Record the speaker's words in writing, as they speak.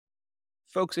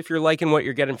Folks, if you're liking what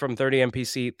you're getting from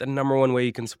 30MPC, the number one way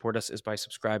you can support us is by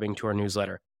subscribing to our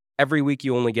newsletter. Every week,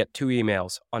 you only get 2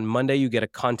 emails. On Monday, you get a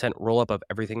content roll-up of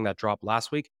everything that dropped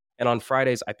last week. And on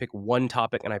Fridays, I pick one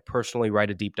topic and I personally write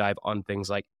a deep dive on things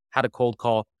like how to cold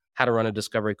call, how to run a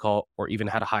discovery call, or even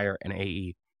how to hire an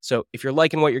AE. So if you're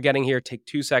liking what you're getting here, take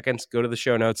 2 seconds, go to the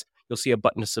show notes. You'll see a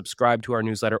button to subscribe to our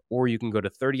newsletter, or you can go to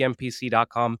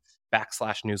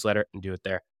 30mpc.com/newsletter and do it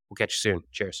there. We'll catch you soon.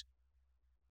 Cheers.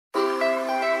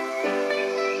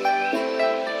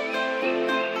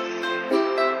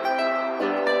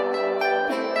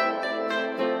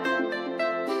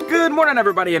 Good morning,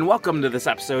 everybody, and welcome to this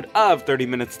episode of 30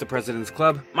 Minutes to President's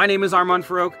Club. My name is Armand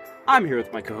Farouk. I'm here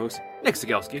with my co-host, Nick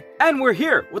Sigelski, and we're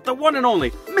here with the one and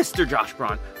only Mr. Josh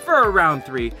Braun for round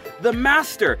 3, the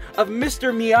master of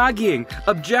Mr. Miyagiing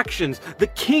objections, the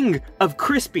king of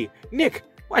crispy. Nick,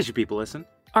 why should people listen?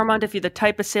 Armand, if you're the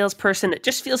type of salesperson that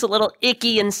just feels a little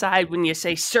icky inside when you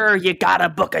say, "Sir, you gotta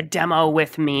book a demo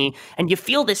with me," and you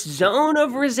feel this zone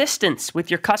of resistance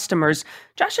with your customers,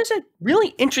 Josh has a really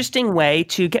interesting way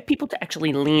to get people to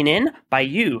actually lean in by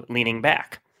you leaning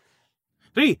back.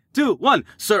 3, 2, 1.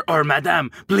 Sir or madame,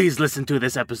 please listen to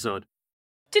this episode.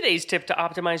 Today's tip to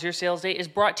optimize your sales day is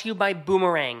brought to you by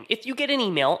Boomerang. If you get an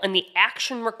email and the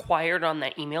action required on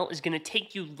that email is going to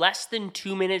take you less than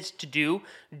 2 minutes to do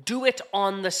it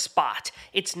on the spot.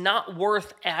 It's not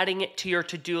worth adding it to your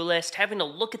to-do list, having to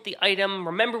look at the item,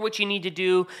 remember what you need to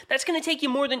do. That's going to take you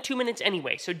more than 2 minutes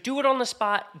anyway, so do it on the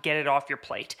spot, get it off your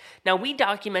plate. Now, we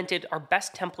documented our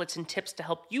best templates and tips to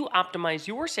help you optimize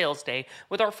your sales day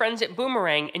with our friends at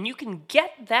Boomerang, and you can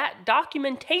get that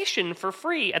documentation for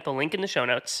free at the link in the show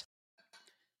notes.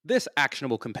 This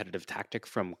actionable competitive tactic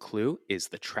from Clue is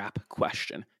the trap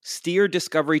question. Steer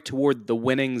discovery toward the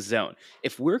winning zone.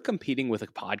 If we're competing with a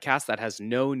podcast that has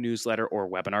no newsletter or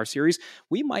webinar series,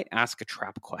 we might ask a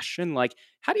trap question like,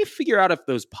 how do you figure out if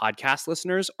those podcast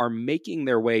listeners are making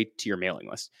their way to your mailing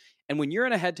list? And when you're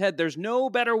in a head-to-head, there's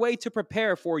no better way to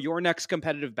prepare for your next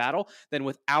competitive battle than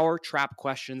with our trap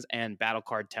questions and battle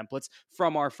card templates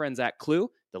from our friends at Clue.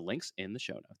 The link's in the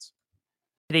show notes.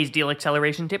 Today's deal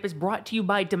acceleration tip is brought to you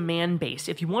by Demandbase.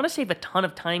 If you want to save a ton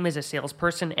of time as a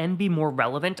salesperson and be more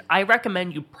relevant, I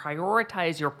recommend you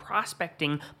prioritize your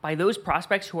prospecting by those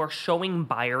prospects who are showing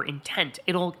buyer intent.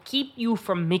 It'll keep you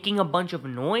from making a bunch of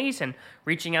noise and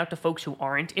reaching out to folks who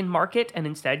aren't in market, and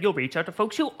instead you'll reach out to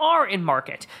folks who are in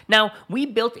market. Now, we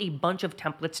built a bunch of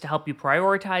templates to help you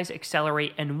prioritize,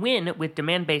 accelerate, and win with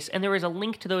Demandbase, and there is a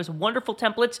link to those wonderful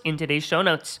templates in today's show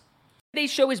notes.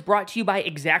 Today's show is brought to you by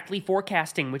Exactly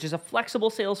Forecasting, which is a flexible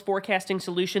sales forecasting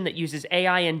solution that uses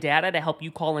AI and data to help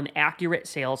you call an accurate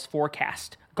sales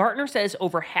forecast. Gartner says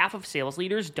over half of sales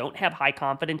leaders don't have high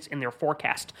confidence in their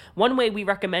forecast. One way we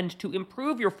recommend to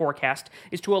improve your forecast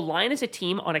is to align as a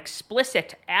team on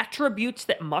explicit attributes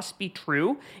that must be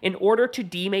true in order to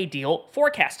deem a deal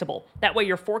forecastable. That way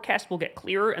your forecast will get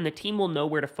clearer and the team will know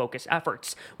where to focus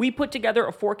efforts. We put together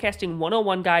a forecasting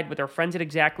 101 guide with our friends at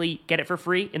Exactly. Get it for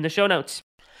free in the show notes.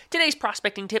 Today's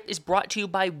prospecting tip is brought to you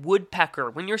by Woodpecker.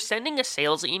 When you're sending a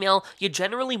sales email, you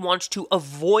generally want to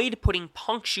avoid putting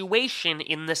punctuation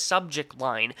in the subject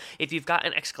line. If you've got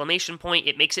an exclamation point,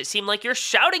 it makes it seem like you're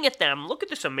shouting at them, "Look at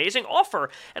this amazing offer,"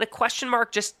 and a question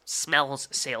mark just smells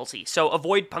salesy, so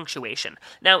avoid punctuation.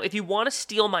 Now, if you want to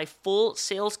steal my full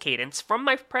sales cadence from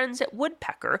my friends at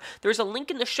Woodpecker, there's a link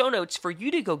in the show notes for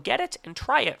you to go get it and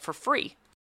try it for free.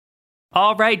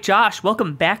 All right, Josh,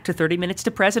 welcome back to 30 Minutes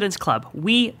to President's Club.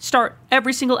 We start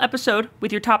every single episode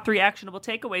with your top 3 actionable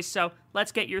takeaways, so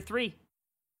let's get your 3.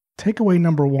 Takeaway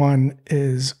number 1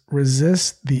 is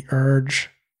resist the urge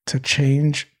to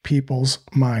change people's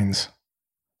minds.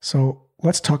 So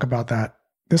let's talk about that.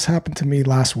 This happened to me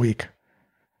last week.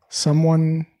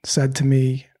 Someone said to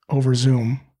me over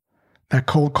Zoom that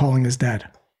cold calling is dead.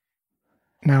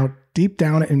 Now, deep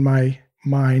down in my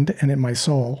mind and in my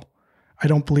soul, I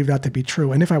don't believe that to be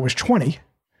true. And if I was 20,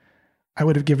 I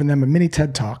would have given them a mini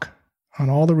TED Talk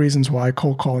on all the reasons why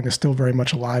cold calling is still very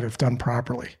much alive if done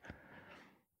properly.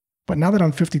 But now that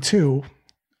I'm 52,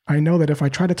 I know that if I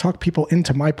try to talk people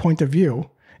into my point of view,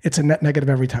 it's a net negative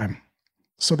every time.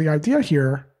 So the idea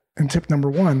here, and tip number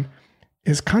 1,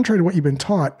 is contrary to what you've been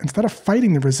taught, instead of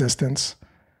fighting the resistance,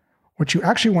 what you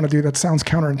actually want to do that sounds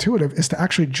counterintuitive is to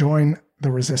actually join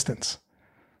the resistance.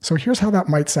 So here's how that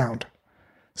might sound.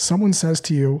 Someone says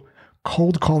to you,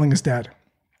 cold calling is dead.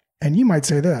 And you might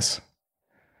say this: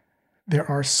 there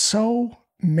are so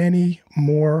many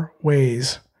more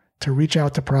ways to reach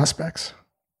out to prospects.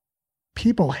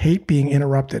 People hate being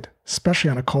interrupted, especially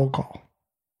on a cold call.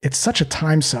 It's such a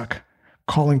time suck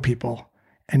calling people,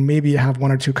 and maybe you have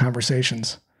 1 or 2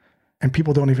 conversations. and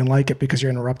people don't even like it because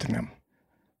you're interrupting them.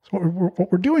 So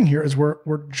what we're doing here is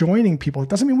we're joining people. It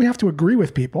doesn't mean we have to agree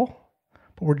with people,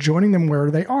 but we're joining them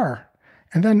where they are.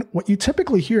 And then what you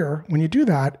typically hear when you do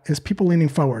that is people leaning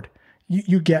forward.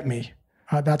 You get me.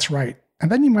 That's right.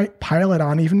 And then you might pile it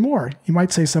on even more. You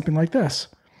might say something like this.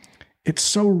 It's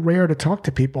so rare to talk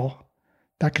to people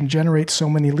that can generate so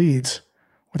many leads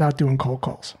without doing cold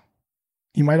calls.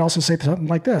 You might also say something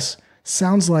like this.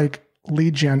 Sounds like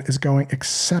lead gen is going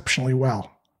exceptionally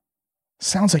well.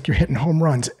 Sounds like you're hitting home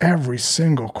runs every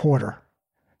single quarter.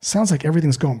 Sounds like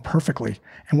everything's going perfectly.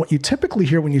 And what you typically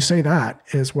hear when you say that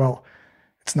is, well,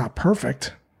 it's not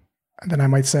perfect. And then I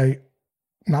might say,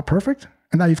 not perfect?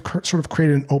 And now you've sort of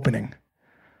created an opening.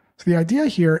 So the idea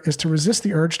here is to resist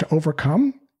the urge to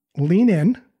overcome, lean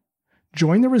in,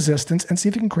 join the resistance, and see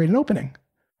if you can create an opening.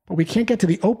 But we can't get to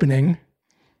the opening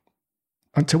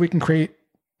until we can create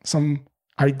some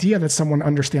idea that someone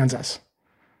understands us.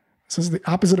 This is the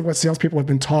opposite of what salespeople have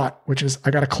been taught, which is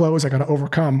I got to close, I got to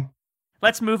overcome.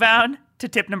 Let's move on to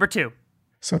tip number 2.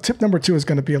 So tip number 2 is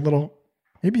going to be a little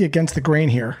maybe against the grain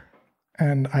here.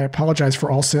 And I apologize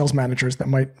for all sales managers that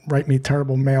might write me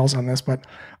terrible mails on this, but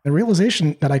the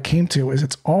realization that I came to is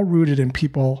it's all rooted in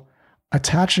people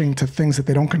attaching to things that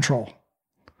they don't control.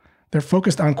 They're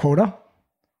focused on quota.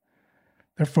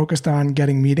 They're focused on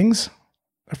getting meetings.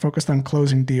 They're focused on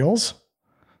closing deals.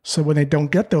 So when they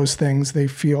don't get those things, they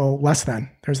feel less than.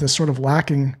 There's this sort of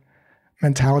lacking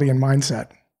mentality and mindset.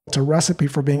 It's a recipe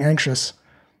for being anxious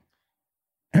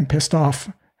and pissed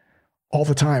off all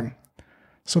the time.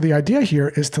 So the idea here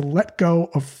is to let go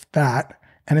of that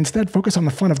and instead focus on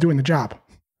the fun of doing the job.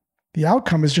 The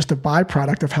outcome is just a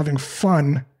byproduct of having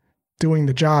fun doing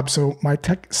the job. So my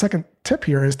second tip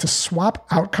here is to swap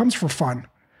outcomes for fun.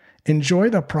 Enjoy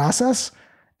the process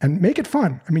and make it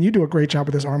fun. I mean, you do a great job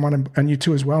with this, Armand, and you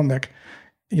too as well, Nick.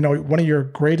 You know, one of your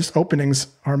greatest openings,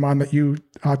 Armand, that you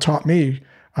taught me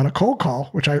on a cold call,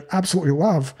 which I absolutely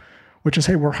love, which is,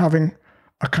 hey, we're having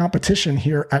a competition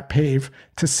here at PAVE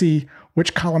to see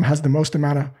which column has the most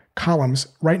amount of columns.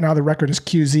 Right now, the record is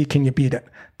QZ. Can you beat it?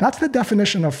 That's the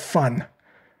definition of fun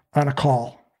on a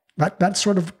call. That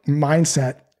sort of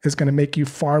mindset is going to make you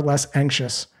far less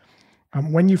anxious.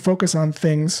 When you focus on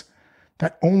things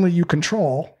that only you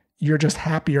control, you're just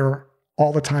happier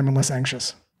all the time and less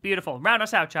anxious. Beautiful. Round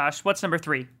us out, Josh. What's number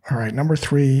 3? All right. Number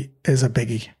 3 is a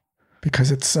biggie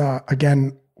because it's,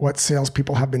 again, what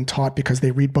salespeople have been taught because they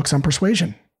read books on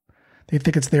persuasion. They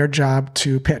think it's their job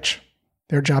to pitch,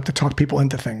 their job to talk people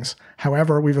into things.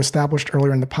 However, we've established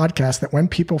earlier in the podcast that when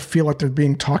people feel like they're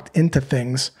being talked into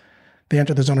things, they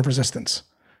enter the zone of resistance.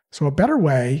 So a better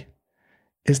way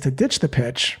is to ditch the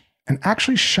pitch and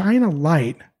actually shine a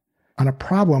light on a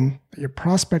problem that your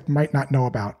prospect might not know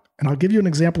about. And I'll give you an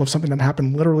example of something that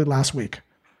happened literally last week.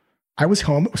 I was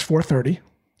home. It was 4:30.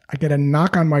 I get a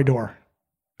knock on my door.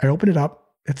 I open it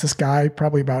up. It's this guy,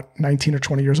 probably about 19 or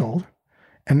 20 years old.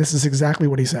 And this is exactly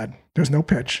what he said. There's no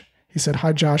pitch. He said,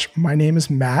 "Hi, Josh. My name is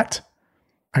Matt.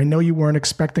 I know you weren't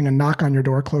expecting a knock on your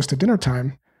door close to dinner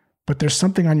time, but there's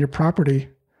something on your property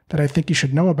that I think you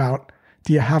should know about.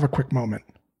 Do you have a quick moment?"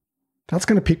 That's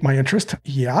going to pique my interest.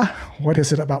 Yeah. What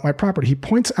is it about my property? He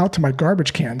points out to my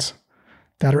garbage cans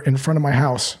that are in front of my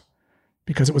house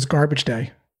because it was garbage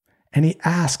day. And he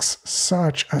asks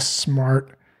such a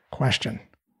smart question.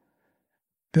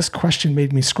 This question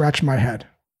made me scratch my head.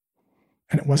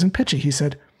 And it wasn't pitchy. He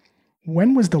said,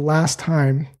 "When was the last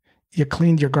time you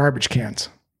cleaned your garbage cans?"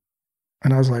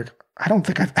 And I was like, "I don't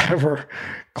think I've ever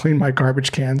cleaned my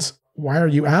garbage cans. Why are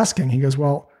you asking?" He goes,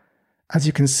 "Well, as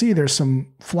you can see, there's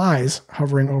some flies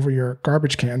hovering over your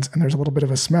garbage cans, and there's a little bit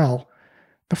of a smell.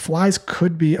 The flies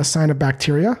could be a sign of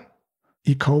bacteria,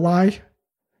 E. coli,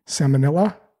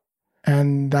 salmonella,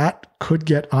 and that could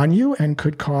get on you and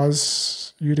could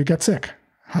cause you to get sick.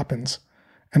 Happens.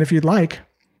 And if you'd like,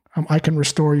 I can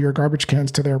restore your garbage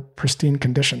cans to their pristine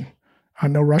condition.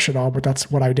 No rush at all, but that's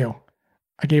what I do."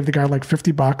 I gave the guy like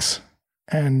 $50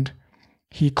 and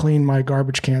he cleaned my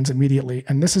garbage cans immediately.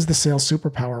 And this is the sales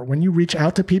superpower. When you reach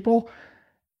out to people,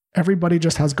 everybody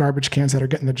just has garbage cans that are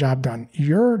getting the job done.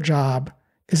 Your job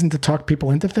isn't to talk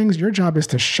people into things. Your job is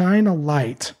to shine a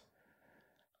light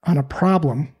on a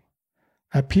problem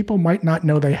that people might not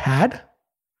know they had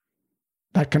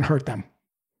that can hurt them.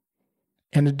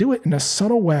 And to do it in a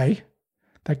subtle way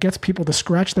that gets people to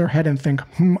scratch their head and think,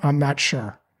 I'm not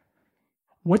sure.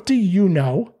 What do you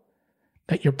know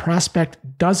that your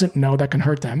prospect doesn't know that can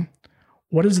hurt them?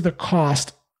 What is the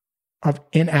cost of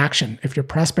inaction? If your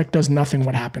prospect does nothing,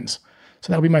 what happens?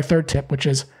 So that'll be my third tip, which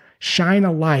is shine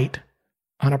a light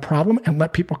on a problem and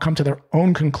let people come to their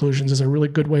own conclusions is a really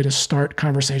good way to start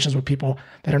conversations with people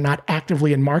that are not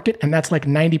actively in market. And that's like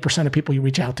 90% of people you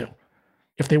reach out to.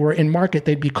 If they were in market,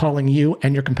 they'd be calling you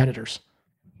and your competitors.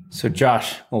 So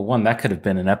Josh, well, one, that could have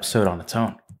been an episode on its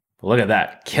own. But look at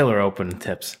that, killer open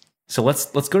tips. So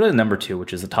let's go to number 2,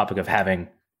 which is the topic of having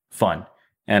fun.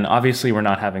 And obviously we're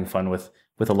not having fun with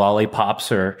a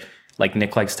lollipops, or like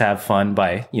Nick likes to have fun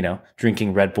by,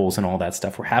 drinking Red Bulls and all that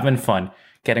stuff. We're having fun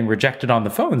getting rejected on the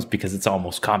phones because it's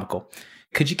almost comical.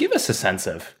 Could you give us a sense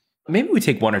of, maybe we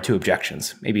take 1 or 2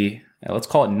 objections, maybe let's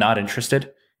call it not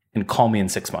interested, and call me in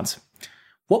 6 months.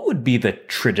 What would be the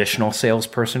traditional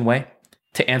salesperson way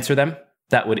to answer them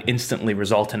that would instantly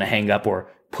result in a hang up or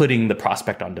putting the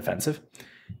prospect on defensive?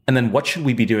 And then what should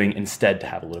we be doing instead to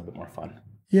have a little bit more fun?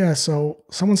 Yeah, so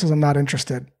someone says, I'm not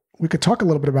interested. We could talk a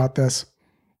little bit about this.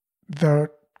 The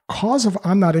cause of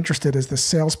I'm not interested is the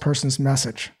salesperson's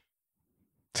message.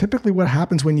 Typically what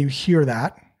happens when you hear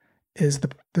that is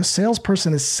the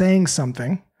salesperson is saying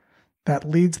something that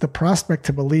leads the prospect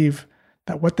to believe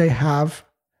that what they have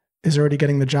is already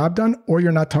getting the job done, or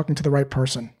you're not talking to the right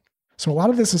person. So a lot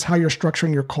of this is how you're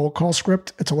structuring your cold call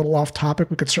script. It's a little off topic.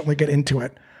 We could certainly get into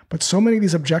it. But so many of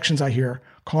these objections I hear,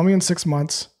 call me in 6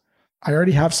 months. I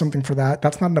already have something for that.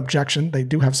 That's not an objection. They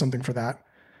do have something for that.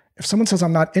 If someone says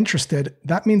I'm not interested,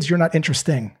 that means you're not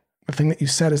interesting. The thing that you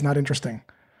said is not interesting.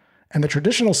 And the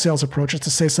traditional sales approach is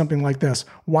to say something like this: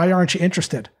 why aren't you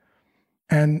interested?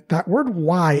 And that word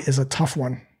why is a tough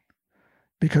one,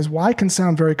 because why can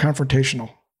sound very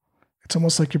confrontational. It's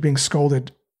almost like you're being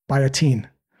scolded by a teen.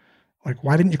 Like,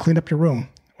 why didn't you clean up your room?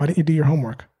 Why didn't you do your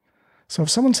homework? So if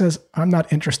someone says, I'm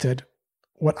not interested,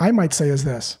 what I might say is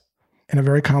this, in a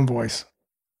very calm voice: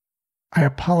 I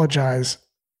apologize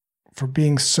for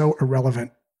being so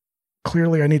irrelevant.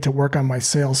 Clearly, I need to work on my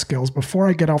sales skills before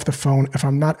I get off the phone if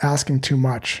I'm not asking too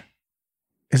much.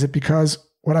 Is it because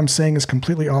what I'm saying is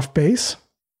completely off base,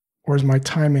 or is my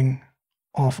timing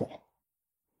awful?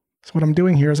 So what I'm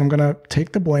doing here is I'm going to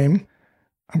take the blame.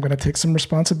 I'm going to take some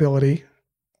responsibility.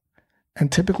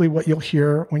 And typically what you'll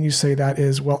hear when you say that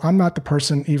is, well, I'm not the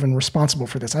person even responsible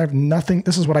for this. I have nothing.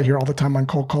 This is what I hear all the time on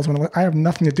cold calls. I have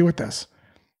nothing to do with this,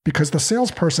 because the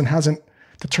salesperson hasn't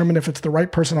determined if it's the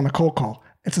right person on the cold call.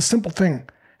 It's a simple thing.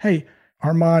 Hey,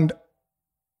 Armand,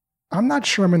 I'm not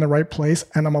sure I'm in the right place,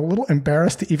 and I'm a little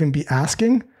embarrassed to even be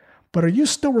asking, but are you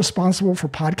still responsible for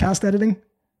podcast editing?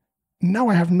 No,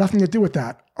 I have nothing to do with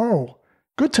that. Oh,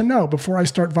 good to know before I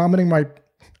start vomiting my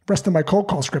rest of my cold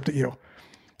call script at you.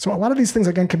 So a lot of these things,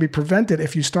 again, can be prevented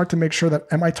if you start to make sure that,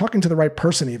 am I talking to the right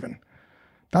person even?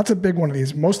 That's a big one of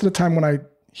these. Most of the time when I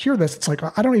hear this, it's like,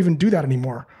 I don't even do that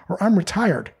anymore, or I'm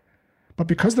retired. But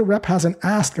because the rep hasn't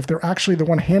asked if they're actually the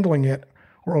one handling it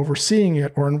or overseeing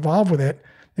it or involved with it,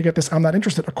 they get this, I'm not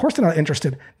interested. Of course they're not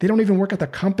interested. They don't even work at the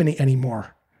company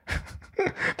anymore.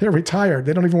 They're retired.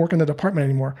 They don't even work in the department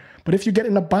anymore. But if you get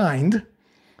in a bind,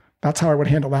 that's how I would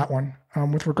handle that one.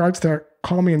 With regards to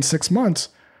call me in 6 months,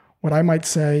 what I might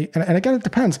say, and again, it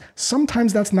depends.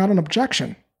 Sometimes that's not an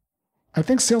objection. I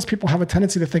think salespeople have a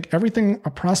tendency to think everything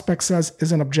a prospect says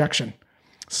is an objection.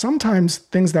 Sometimes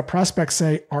things that prospects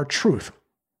say are truth.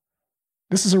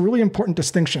 This is a really important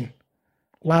distinction.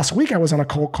 Last week I was on a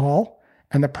cold call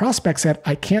and the prospect said,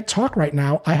 I can't talk right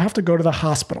now. I have to go to the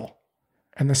hospital.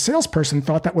 And the salesperson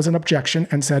thought that was an objection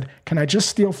and said, can I just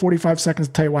steal 45 seconds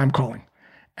to tell you why I'm calling?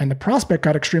 And the prospect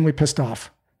got extremely pissed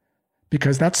off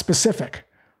because that's specific.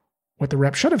 What the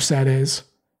rep should have said is,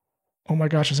 oh my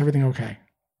gosh, is everything okay?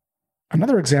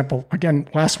 Another example, again,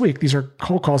 last week, these are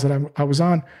cold calls that I was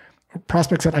on. A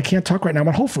prospect said, I can't talk right now, I'm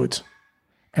at Whole Foods.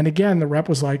 And again, the rep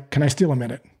was like, can I steal a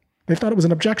minute? They thought it was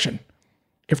an objection.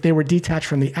 If they were detached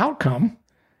from the outcome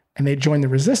and they joined the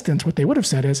resistance, what they would have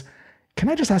said is, can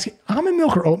I just ask you, almond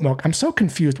milk or oat milk? I'm so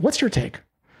confused. What's your take?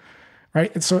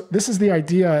 Right? And so this is the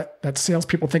idea that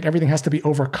salespeople think everything has to be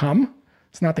overcome.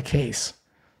 It's not the case.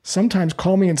 Sometimes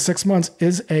call me in 6 months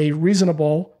is a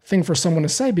reasonable thing for someone to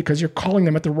say because you're calling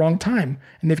them at the wrong time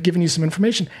and they've given you some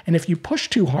information. And if you push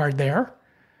too hard there,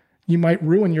 you might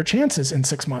ruin your chances in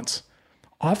 6 months.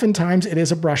 Oftentimes it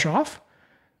is a brush off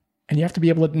and you have to be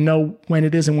able to know when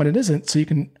it is and when it isn't so you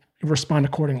can respond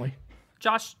accordingly.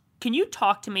 Josh, can you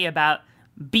talk to me about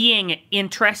being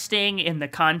interesting in the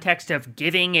context of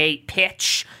giving a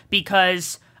pitch?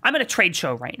 Because I'm at a trade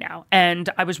show right now, and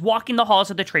I was walking the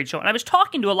halls of the trade show, and I was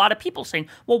talking to a lot of people saying,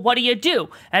 well, what do you do?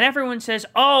 And everyone says,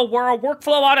 oh, we're a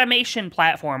workflow automation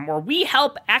platform, or we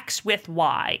help X with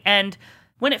Y. And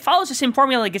when it follows the same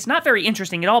formula, like, it's not very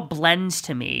interesting. It all blends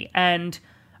to me. And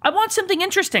I want something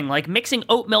interesting, like mixing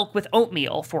oat milk with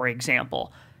oatmeal, for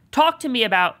example. Talk to me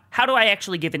about how do I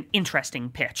actually give an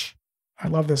interesting pitch? I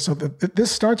love this. So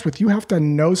this starts with you have to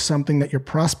know something that your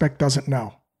prospect doesn't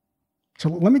know. So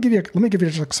let me give you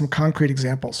just like some concrete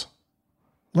examples.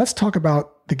 Let's talk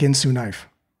about the Ginsu knife.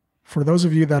 For those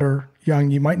of you that are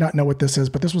young, you might not know what this is,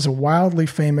 but this was a wildly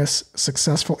famous,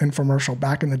 successful infomercial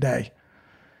back in the day.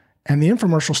 And the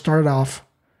infomercial started off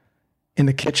in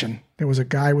the kitchen. There was a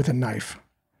guy with a knife,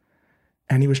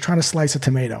 and he was trying to slice a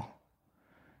tomato.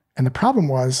 And the problem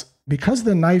was, because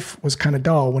the knife was kind of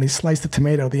dull, when he sliced the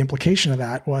tomato, the implication of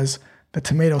that was the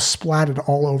tomato splattered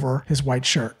all over his white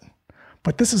shirt.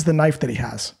 But this is the knife that he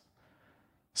has.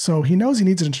 So he knows he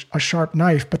needs a sharp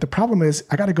knife, but the problem is,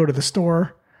 I got to go to the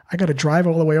store. I got to drive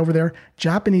all the way over there.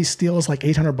 Japanese steel is like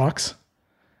 $800.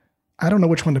 I don't know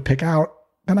which one to pick out.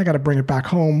 Then I got to bring it back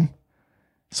home.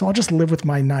 So I'll just live with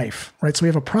my knife, right? So we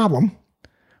have a problem.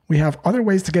 We have other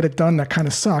ways to get it done that kind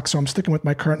of suck. So I'm sticking with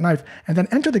my current knife. And then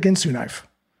enter the Ginsu knife.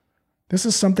 This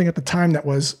is something at the time that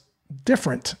was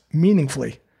different,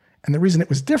 meaningfully. And the reason it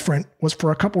was different was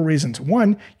for a couple reasons.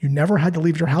 One, you never had to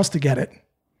leave your house to get it.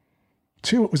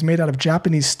 Two, it was made out of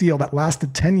Japanese steel that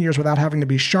lasted 10 years without having to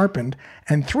be sharpened.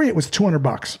 And three, it was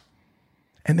 $200.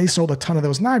 And they sold a ton of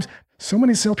those knives. So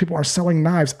many salespeople are selling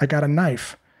knives. I got a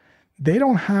knife. They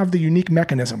don't have the unique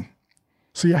mechanism.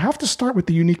 So you have to start with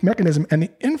the unique mechanism. And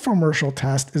the infomercial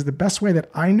test is the best way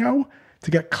that I know to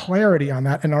get clarity on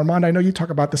that. And Armand, I know you talk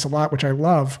about this a lot, which I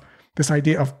love, this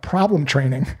idea of problem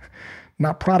training,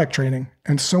 not product training.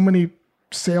 And so many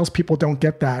salespeople don't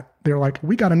get that. They're like,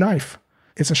 we got a knife.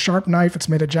 It's a sharp knife. It's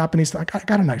made of Japanese. I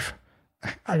got a knife.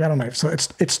 I got a knife. So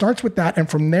it starts with that. And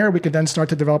from there, we can then start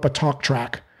to develop a talk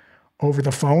track over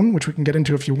the phone, which we can get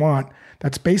into if you want,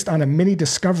 that's based on a mini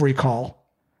discovery call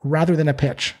rather than a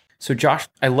pitch. So Josh,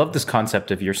 I love this concept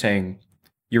of you're saying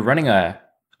you're running a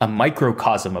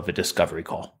microcosm of a discovery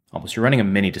call. Almost, you're running a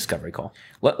mini discovery call.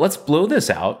 Let's blow this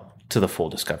out to the full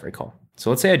discovery call. So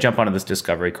let's say I jump onto this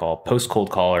discovery call, post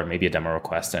cold call, or maybe a demo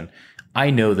request, and I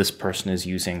know this person is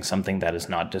using something that is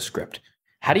not Descript.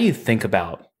 How do you think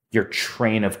about your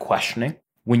train of questioning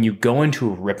when you go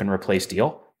into a rip and replace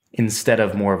deal instead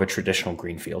of more of a traditional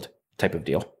greenfield type of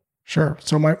deal? Sure.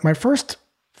 So my first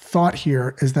thought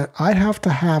here is that I have to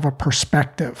have a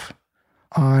perspective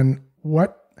on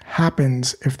what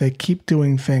happens if they keep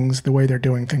doing things the way they're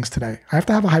doing things today. I have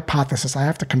to have a hypothesis. I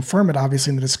have to confirm it,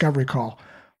 obviously, in the discovery call,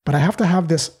 but I have to have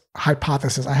this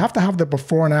hypothesis. I have to have the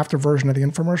before and after version of the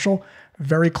infomercial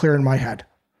very clear in my head.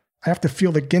 I have to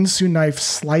feel the Ginsu knife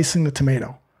slicing the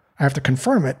tomato. I have to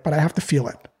confirm it, but I have to feel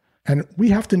it. And we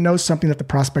have to know something that the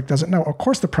prospect doesn't know. Of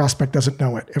course, the prospect doesn't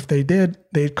know it. If they did,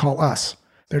 they'd call us.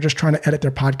 They're just trying to edit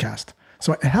their podcast.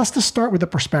 So it has to start with the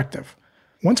perspective.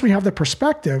 Once we have the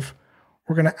perspective,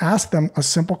 we're going to ask them a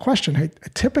simple question. Hey,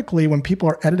 typically when people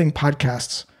are editing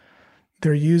podcasts,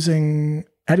 they're using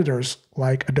editors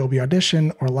like Adobe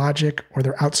Audition or Logic, or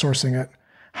they're outsourcing it.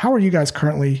 How are you guys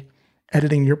currently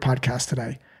editing your podcast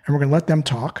today? And we're going to let them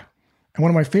talk. And one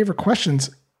of my favorite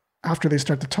questions after they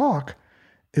start to talk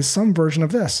is some version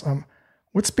of this.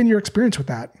 What's been your experience with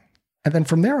that? And then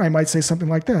from there, I might say something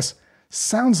like this.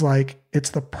 Sounds like it's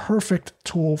the perfect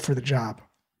tool for the job.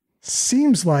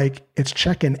 Seems like it's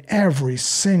checking every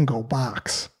single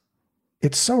box.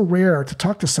 It's so rare to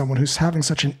talk to someone who's having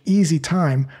such an easy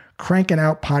time cranking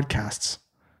out podcasts.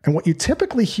 And what you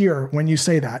typically hear when you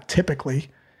say that, typically,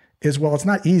 is, well, it's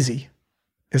not easy.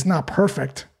 It's not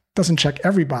perfect. Doesn't check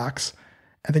every box.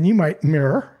 And then you might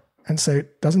mirror and say,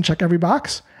 doesn't check every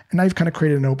box. And now you've kind of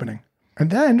created an opening. And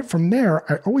then from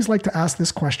there, I always like to ask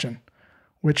this question,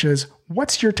 which is,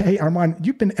 what's your take? Armand,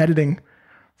 you've been editing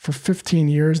for 15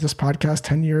 years, this podcast,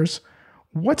 10 years.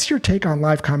 What's your take on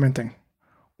live commenting?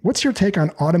 What's your take on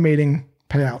automating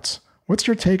payouts? What's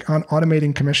your take on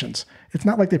automating commissions? It's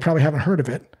not like they probably haven't heard of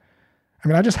it. I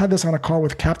mean, I just had this on a call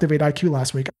with Captivate IQ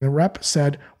last week. The rep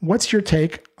said, what's your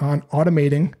take on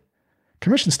automating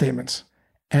commission statements?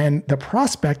 And the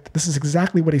prospect, this is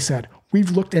exactly what he said.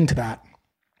 We've looked into that.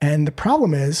 And the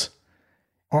problem is,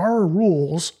 our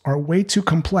rules are way too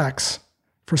complex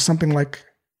for something like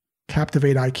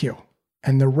Captivate IQ.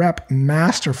 And the rep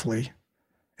masterfully,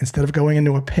 instead of going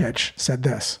into a pitch, said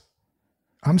this: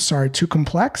 I'm sorry, too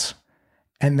complex?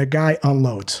 And the guy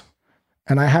unloads.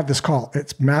 And I have this call.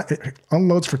 It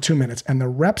unloads for 2 minutes, and the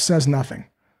rep says nothing.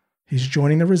 He's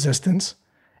joining the resistance.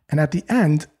 And at the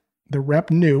end, the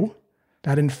rep knew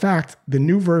that, in fact, the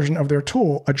new version of their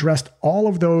tool addressed all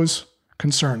of those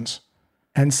concerns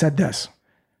and said this: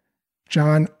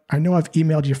 John, I know I've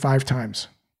emailed you 5 times.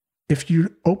 If you're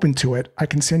open to it, I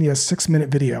can send you a 6-minute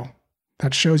video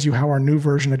that shows you how our new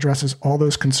version addresses all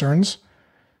those concerns,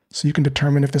 so you can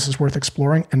determine if this is worth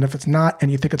exploring. And if it's not, and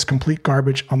you think it's complete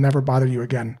garbage, I'll never bother you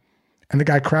again. And the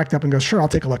guy cracked up and goes, sure, I'll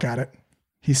take a look at it.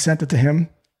 He sent it to him,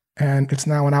 and it's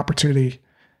now an opportunity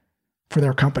for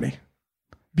their company.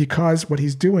 Because what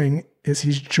he's doing is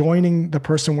he's joining the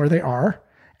person where they are,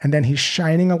 and then he's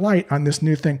shining a light on this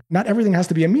new thing. Not everything has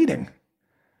to be a meeting.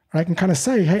 I can kind of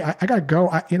say, hey, I got to go.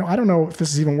 I don't know if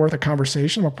this is even worth a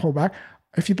conversation. I'm going to pull back.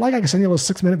 If you'd like, I can send you a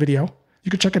little 6-minute video.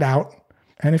 You can check it out.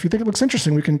 And if you think it looks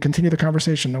interesting, we can continue the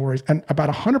conversation. No worries. And about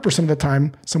 100% of the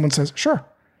time, someone says, sure.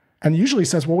 And usually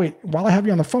says, well, wait, while I have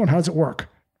you on the phone, how does it work?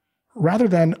 Rather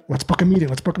than, let's book a meeting.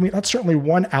 That's certainly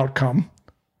one outcome.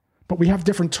 But we have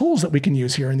different tools that we can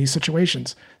use here in these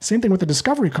situations. Same thing with the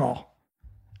discovery call.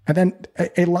 And then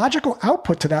a logical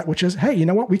output to that, which is, hey, you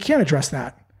know what? We can't address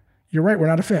that. You're right. We're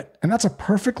not a fit. And that's a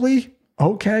perfectly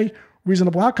okay,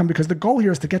 reasonable outcome, because the goal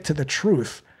here is to get to the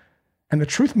truth. And the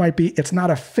truth might be it's not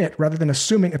a fit, rather than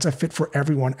assuming it's a fit for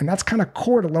everyone. And that's kind of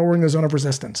core to lowering the zone of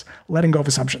resistance, letting go of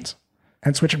assumptions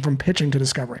and switching from pitching to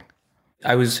discovering.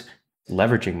 I was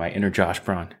leveraging my inner Josh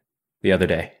Braun the other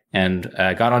day, and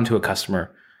I got onto a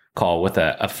customer call with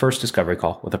a first discovery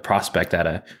call with a prospect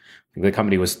at the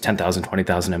company was 10,000,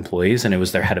 20,000 employees, and it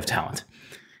was their head of talent.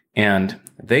 And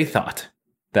they thought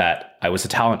that I was a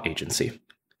talent agency.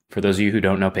 For those of you who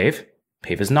don't know Pave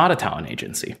is not a talent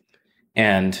agency.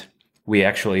 And we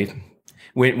actually,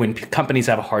 when companies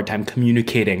have a hard time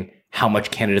communicating how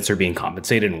much candidates are being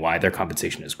compensated and why their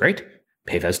compensation is great,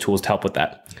 Pave has tools to help with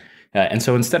that. And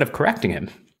so instead of correcting him,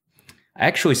 I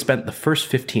actually spent the first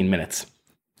 15 minutes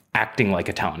acting like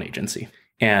a talent agency.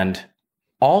 And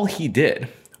all he did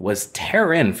was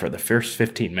tear in for the first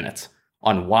 15 minutes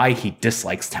on why he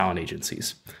dislikes talent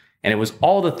agencies. And it was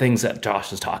all the things that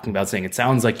Josh was talking about, saying it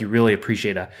sounds like you really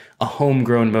appreciate a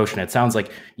homegrown motion. It sounds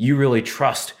like you really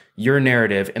trust your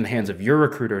narrative in the hands of your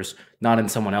recruiters, not in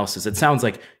someone else's. It sounds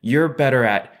like you're better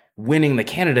at winning the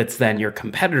candidates than your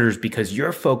competitors because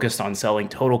you're focused on selling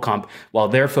total comp while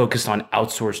they're focused on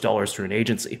outsourced dollars through an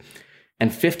agency.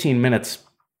 And 15 minutes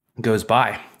goes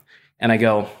by and I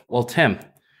go, well, Tim,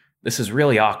 this is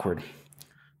really awkward.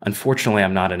 Unfortunately,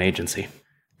 I'm not an agency.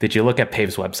 Did you look at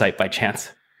Pave's website by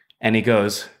chance? And he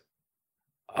goes,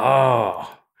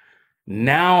 oh,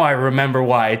 now I remember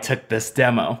why I took this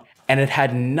demo. And it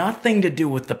had nothing to do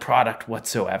with the product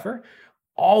whatsoever.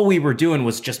 All we were doing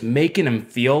was just making him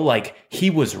feel like he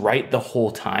was right the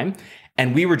whole time.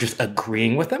 And we were just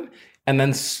agreeing with him. And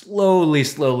then slowly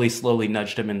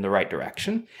nudged him in the right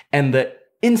direction. And the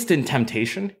instant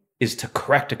temptation is to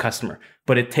correct a customer.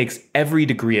 But it takes every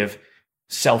degree of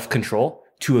self-control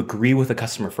to agree with the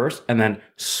customer first, and then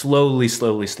slowly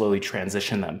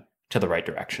transition them to the right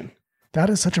direction.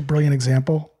 That is such a brilliant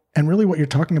example. And really what you're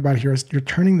talking about here is you're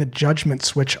turning the judgment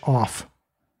switch off.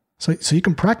 So you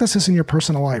can practice this in your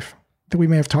personal life. I think we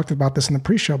may have talked about this in the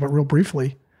pre-show, but real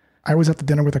briefly, I was at the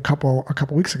dinner with a couple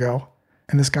weeks ago,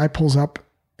 and this guy pulls up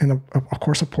in of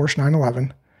course, a Porsche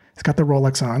 911. He's got the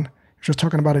Rolex on. He's just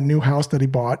talking about a new house that he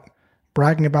bought,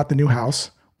 bragging about the new house,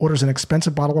 orders an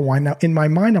expensive bottle of wine. Now, in my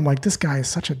mind, I'm like, this guy is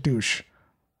such a douche.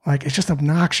 Like, it's just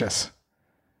obnoxious.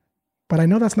 But I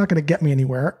know that's not going to get me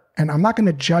anywhere, and I'm not going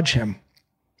to judge him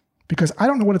because I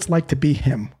don't know what it's like to be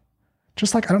him.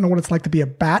 Just like I don't know what it's like to be a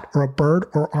bat or a bird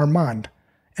or Armand.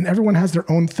 And everyone has their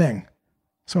own thing.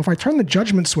 So if I turn the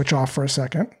judgment switch off for a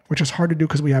second, which is hard to do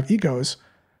because we have egos,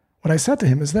 what I said to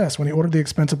him is this: when he ordered the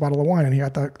expensive bottle of wine and he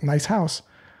got the nice house,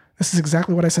 this is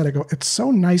exactly what I said. I go, it's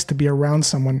so nice to be around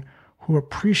someone who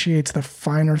appreciates the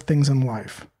finer things in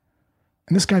life.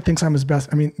 And this guy thinks I'm his best.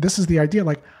 I mean, this is the idea.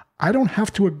 Like, I don't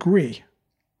have to agree,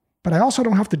 but I also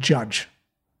don't have to judge.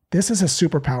 This is a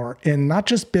superpower in not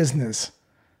just business,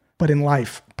 but in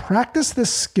life. Practice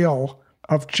this skill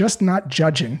of just not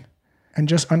judging and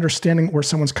just understanding where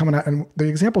someone's coming at. And the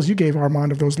examples you gave,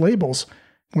 Armand, of those labels,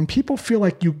 when people feel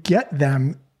like you get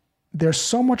them, they're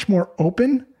so much more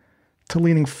open to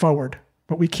leaning forward.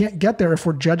 But we can't get there if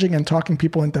we're judging and talking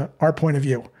people into our point of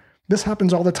view. This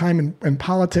happens all the time in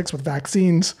politics with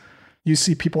vaccines. You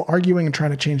see people arguing and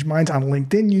trying to change minds. On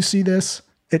LinkedIn, you see this.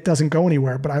 It doesn't go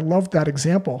anywhere. But I love that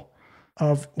example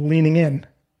of leaning in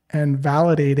and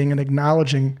validating and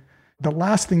acknowledging. The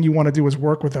last thing you want to do is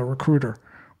work with a recruiter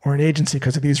or an agency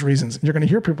because of these reasons. And you're going to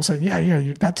hear people say,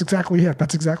 yeah, that's exactly it.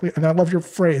 That's exactly it. And I love your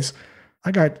phrase.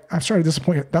 I'm sorry to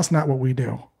disappoint you. That's not what we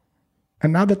do.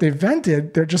 And now that they've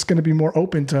vented, they're just going to be more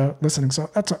open to listening.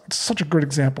 So it's such a good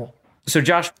example. So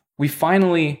Josh, we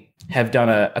finally have done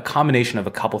a combination of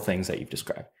a couple things that you've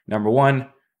described. Number one,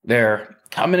 they're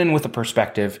coming in with a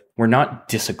perspective. We're not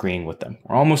disagreeing with them.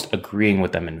 We're almost agreeing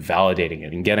with them and validating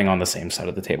it and getting on the same side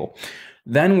of the table.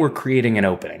 Then we're creating an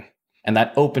opening. And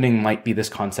that opening might be this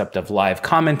concept of live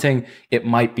commenting. It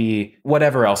might be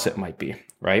whatever else it might be,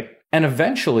 right? And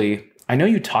eventually, I know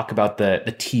you talk about the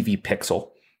TV pixel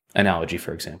analogy,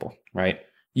 for example, right?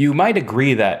 You might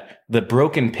agree that the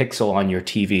broken pixel on your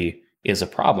TV is a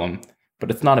problem,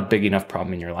 but it's not a big enough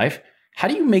problem in your life. How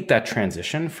do you make that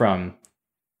transition from,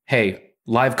 hey,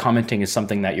 live commenting is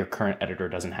something that your current editor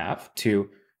doesn't have, to,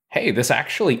 hey, this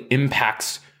actually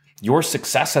impacts your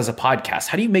success as a podcast?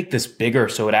 How do you make this bigger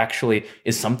so it actually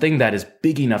is something that is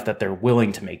big enough that they're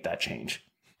willing to make that change?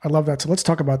 I love that. So let's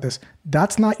talk about this.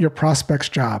 That's not your prospect's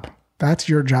job. That's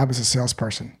your job as a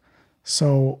salesperson.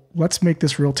 So let's make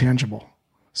this real tangible.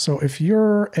 So if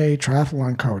you're a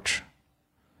triathlon coach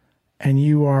and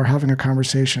you are having a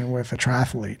conversation with a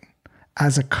triathlete,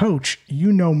 as a coach,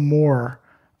 you know more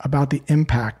about the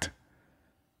impact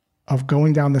of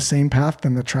going down the same path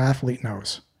than the triathlete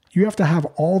knows. You have to have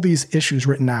all these issues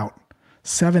written out,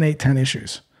 7, 8, 10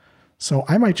 issues. So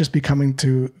I might just be coming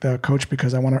to the coach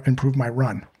because I want to improve my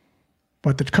run.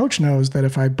 But the coach knows that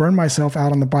if I burn myself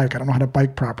out on the bike, I don't know how to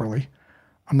bike properly,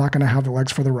 I'm not going to have the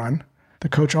legs for the run. The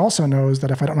coach also knows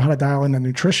that if I don't know how to dial in the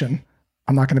nutrition,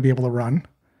 I'm not going to be able to run.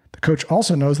 The coach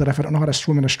also knows that if I don't know how to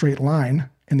swim in a straight line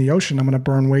in the ocean, I'm going to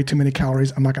burn way too many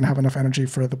calories. I'm not going to have enough energy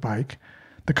for the bike.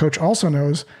 The coach also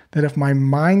knows that if my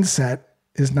mindset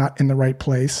is not in the right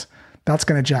place, that's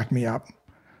going to jack me up.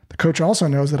 The coach also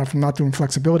knows that if I'm not doing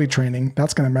flexibility training,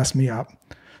 that's going to mess me up.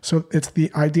 So it's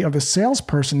the idea of the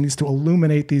salesperson needs to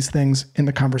illuminate these things in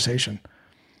the conversation.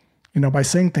 By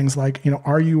saying things like,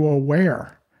 are you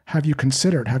aware? Have you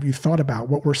considered? Have you thought about?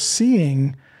 What we're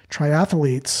seeing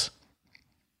triathletes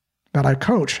that I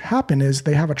coach happen is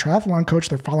they have a triathlon coach,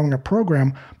 they're following a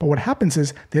program, but what happens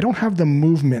is they don't have the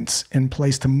movements in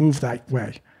place to move that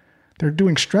way. They're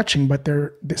doing stretching, but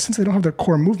since they don't have their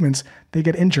core movements, they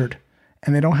get injured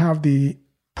and they don't have the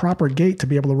proper gait to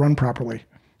be able to run properly.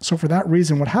 So for that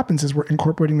reason, what happens is we're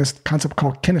incorporating this concept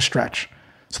called kinestretch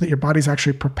so that your body's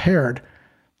actually prepared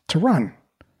to run.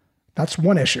 That's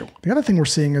one issue. The other thing we're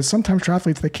seeing is sometimes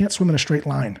triathletes, they can't swim in a straight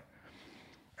line.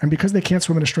 And because they can't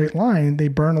swim in a straight line, they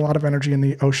burn a lot of energy in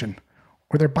the ocean,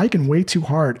 or they're biking way too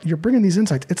hard. You're bringing these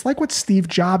insights. It's like what Steve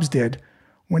Jobs did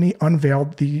when he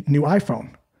unveiled the new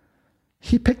iPhone.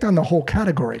 He picked on the whole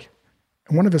category.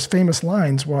 And one of his famous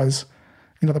lines was,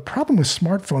 the problem with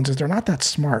smartphones is they're not that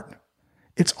smart.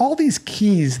 It's all these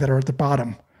keys that are at the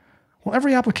bottom. Well,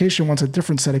 every application wants a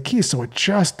different set of keys, so it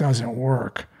just doesn't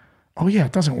work. Oh yeah,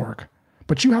 it doesn't work.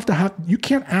 But you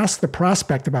can't ask the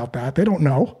prospect about that. They don't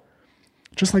know.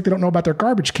 Just like they don't know about their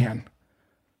garbage can.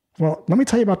 Well, let me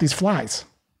tell you about these flies.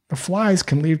 The flies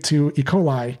can lead to E.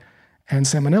 coli and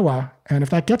salmonella, and if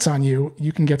that gets on you,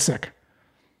 you can get sick.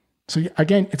 So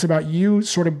again, it's about you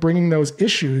sort of bringing those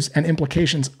issues and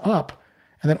implications up,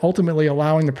 and then ultimately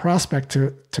allowing the prospect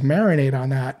to marinate on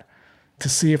that to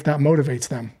see if that motivates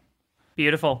them.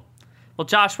 Beautiful. Well,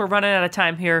 Josh, we're running out of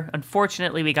time here.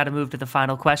 Unfortunately, we got to move to the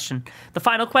final question. The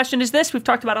final question is this. We've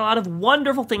talked about a lot of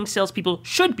wonderful things salespeople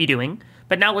should be doing,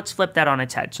 but now let's flip that on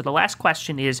its head. So the last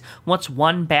question is, what's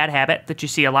one bad habit that you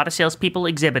see a lot of salespeople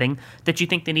exhibiting that you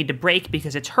think they need to break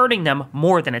because it's hurting them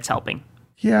more than it's helping?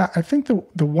 Yeah, I think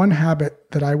the one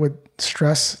habit that I would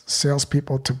stress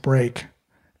salespeople to break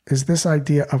is this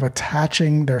idea of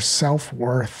attaching their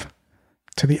self-worth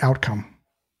to the outcome.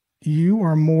 You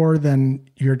are more than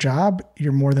your job.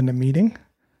 You're more than a meeting.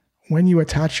 When you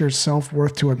attach your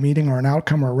self-worth to a meeting or an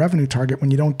outcome or a revenue target,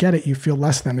 when you don't get it, you feel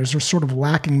less than. There's a sort of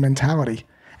lacking mentality.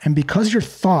 And because your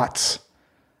thoughts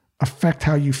affect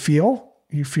how you feel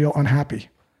unhappy.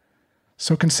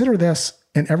 So consider this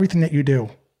in everything that you do.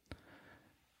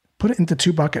 Put it into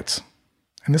 2 buckets.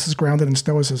 And this is grounded in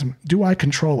Stoicism. Do I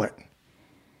control it?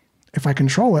 If I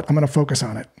control it, I'm going to focus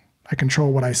on it. I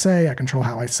control what I say. I control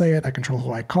how I say it. I control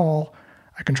who I call.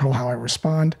 I control how I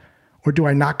respond. Or do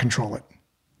I not control it?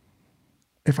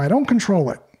 If I don't control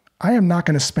it, I am not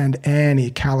going to spend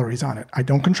any calories on it. I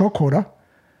don't control quota.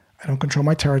 I don't control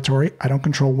my territory. I don't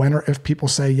control when or if people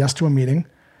say yes to a meeting.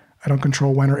 I don't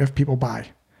control when or if people buy.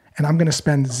 And I'm going to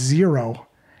spend 0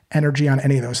 energy on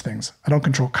any of those things. I don't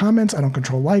control comments. I don't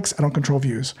control likes. I don't control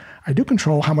views. I do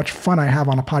control how much fun I have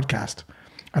on a podcast.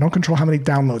 I don't control how many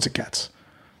downloads it gets.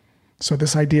 So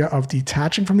this idea of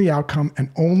detaching from the outcome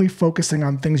and only focusing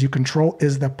on things you control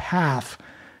is the path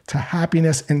to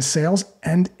happiness in sales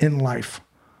and in life.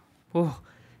 Ooh,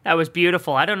 that was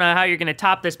beautiful. I don't know how you're going to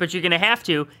top this, but you're going to have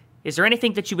to. Is there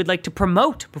anything that you would like to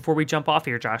promote before we jump off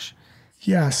here, Josh?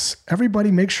 Yes. Everybody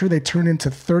make sure they tune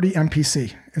into 30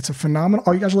 MPC. It's a phenomenal...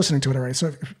 Oh, you guys are listening to it already.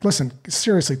 So listen,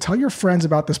 seriously, tell your friends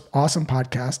about this awesome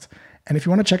podcast. And if you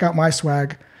want to check out my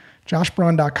swag,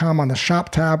 joshbraun.com on the shop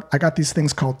tab. I got these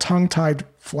things called tongue-tied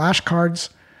flashcards.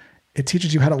 It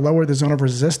teaches you how to lower the zone of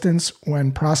resistance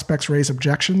when prospects raise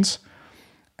objections.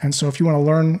 And so if you want to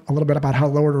learn a little bit about how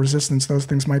to lower the resistance, those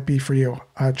things might be for you.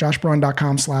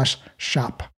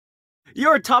 joshbraun.com/shop.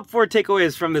 Your top 4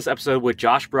 takeaways from this episode with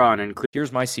Josh Braun include...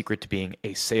 Here's my secret to being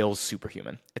a sales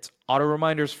superhuman. It's auto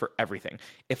reminders for everything.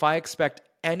 If I expect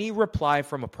any reply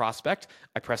from a prospect,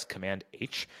 I press Command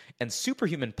H, and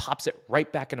Superhuman pops it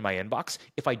right back into my inbox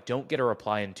if I don't get a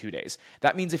reply in 2 days.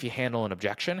 That means if you handle an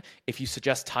objection, if you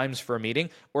suggest times for a meeting,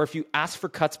 or if you ask for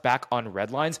cuts back on red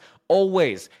lines,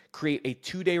 always create a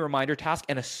 2-day reminder task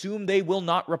and assume they will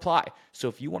not reply. So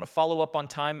if you want to follow up on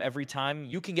time every time,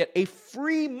 you can get a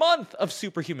free month of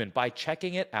Superhuman by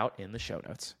checking it out in the show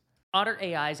notes. Otter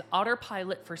AI's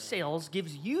Autopilot for Sales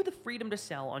gives you the freedom to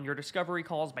sell on your discovery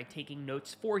calls by taking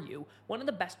notes for you. One of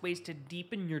the best ways to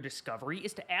deepen your discovery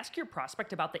is to ask your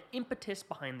prospect about the impetus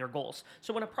behind their goals.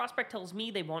 So when a prospect tells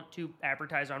me they want to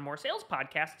advertise on more sales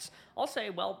podcasts, I'll say,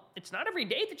 well, it's not every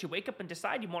day that you wake up and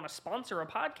decide you want to sponsor a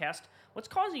podcast. What's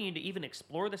causing you to even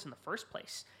explore this in the first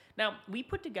place? Now, we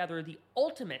put together the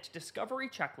ultimate discovery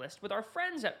checklist with our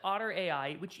friends at Otter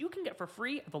AI, which you can get for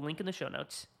free at the link in the show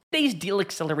notes. Today's deal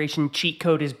acceleration cheat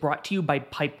code is brought to you by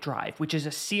Pipedrive, which is a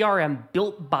CRM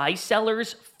built by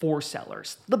sellers for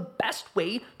sellers. The best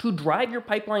way to drive your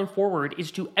pipeline forward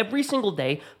is to every single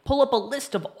day pull up a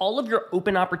list of all of your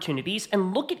open opportunities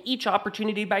and look at each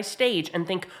opportunity by stage and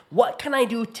think, what can I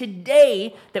do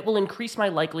today that will increase my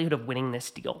likelihood of winning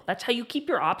this deal? That's how you keep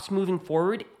your ops moving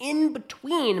forward in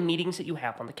between meetings that you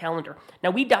have on the calendar.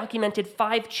 Now, we documented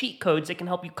 5 cheat codes that can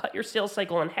help you cut your sales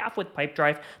cycle in half with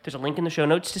Pipedrive. There's a link in the show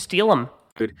notes to steal them.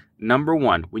 Good. Number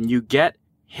 1, when you get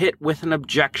hit with an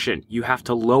objection, you have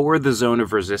to lower the zone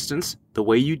of resistance. The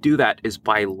way you do that is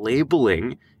by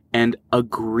labeling and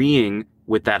agreeing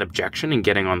with that objection and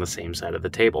getting on the same side of the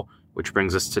table, which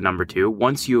brings us to number 2.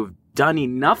 Once you've done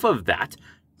enough of that,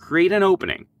 create an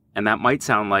opening. And that might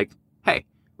sound like, hey,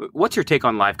 what's your take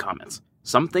on live comments?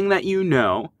 Something that you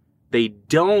know they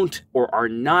don't or are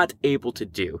not able to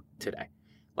do today.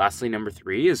 Lastly, number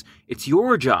 3 is it's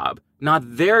your job,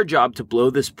 not their job, to blow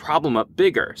this problem up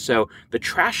bigger. So the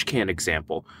trash can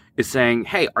example is saying,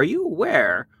 hey, are you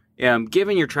aware,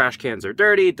 given your trash cans are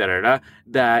dirty,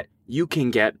 that you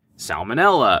can get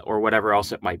salmonella or whatever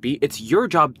else it might be? It's your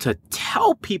job to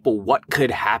tell people what could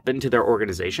happen to their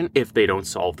organization if they don't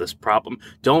solve this problem.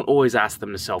 Don't always ask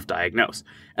them to self-diagnose.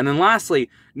 And then lastly,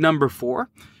 number 4,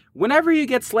 whenever you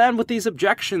get slammed with these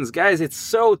objections, guys, it's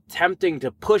so tempting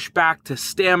to push back, to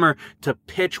stammer, to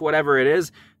pitch whatever it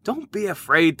is. Don't be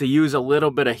afraid to use a little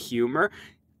bit of humor.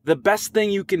 The best thing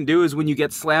you can do is when you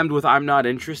get slammed with I'm not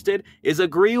interested is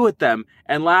agree with them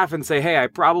and laugh and say, hey, I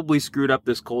probably screwed up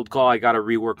this cold call. I got to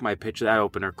rework my pitch. That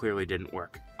opener clearly didn't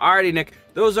work. Alrighty, Nick,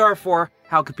 those are our 4.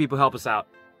 How could people help us out?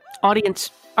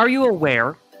 Audience, are you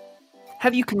aware?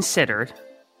 Have you considered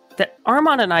that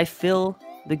Armand and I fill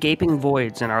the gaping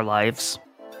voids in our lives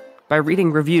by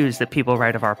reading reviews that people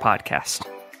write of our podcast?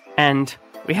 And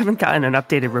we haven't gotten an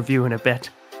updated review in a bit.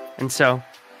 And so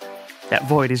that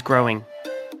void is growing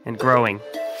and growing.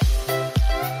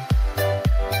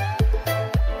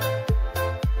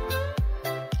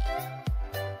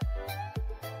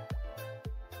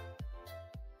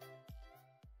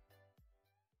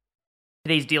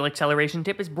 Today's deal acceleration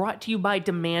tip is brought to you by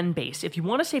Demand Base. If you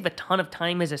want to save a ton of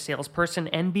time as a salesperson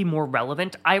and be more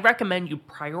relevant, I recommend you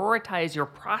prioritize your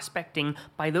prospecting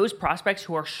by those prospects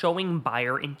who are showing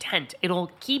buyer intent.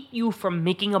 It'll keep you from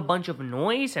making a bunch of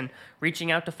noise and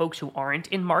reaching out to folks who aren't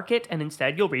in market, and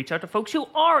instead you'll reach out to folks who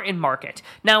are in market.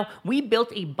 Now, we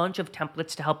built a bunch of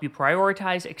templates to help you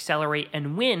prioritize, accelerate,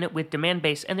 and win with Demand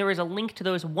Base, and there is a link to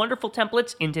those wonderful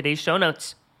templates in today's show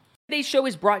notes. Today's show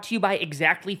is brought to you by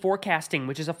Exactly Forecasting,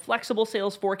 which is a flexible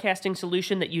sales forecasting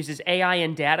solution that uses AI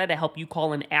and data to help you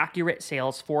call an accurate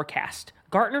sales forecast.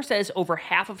 Gartner says over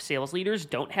half of sales leaders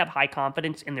don't have high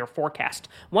confidence in their forecast.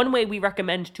 One way we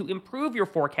recommend to improve your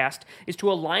forecast is to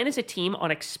align as a team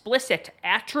on explicit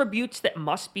attributes that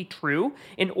must be true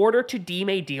in order to deem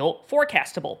a deal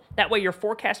forecastable. That way your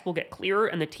forecast will get clearer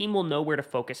and the team will know where to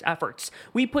focus efforts.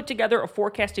 We put together a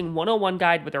forecasting 101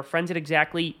 guide with our friends at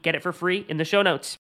Exactly. Get it for free in the show notes.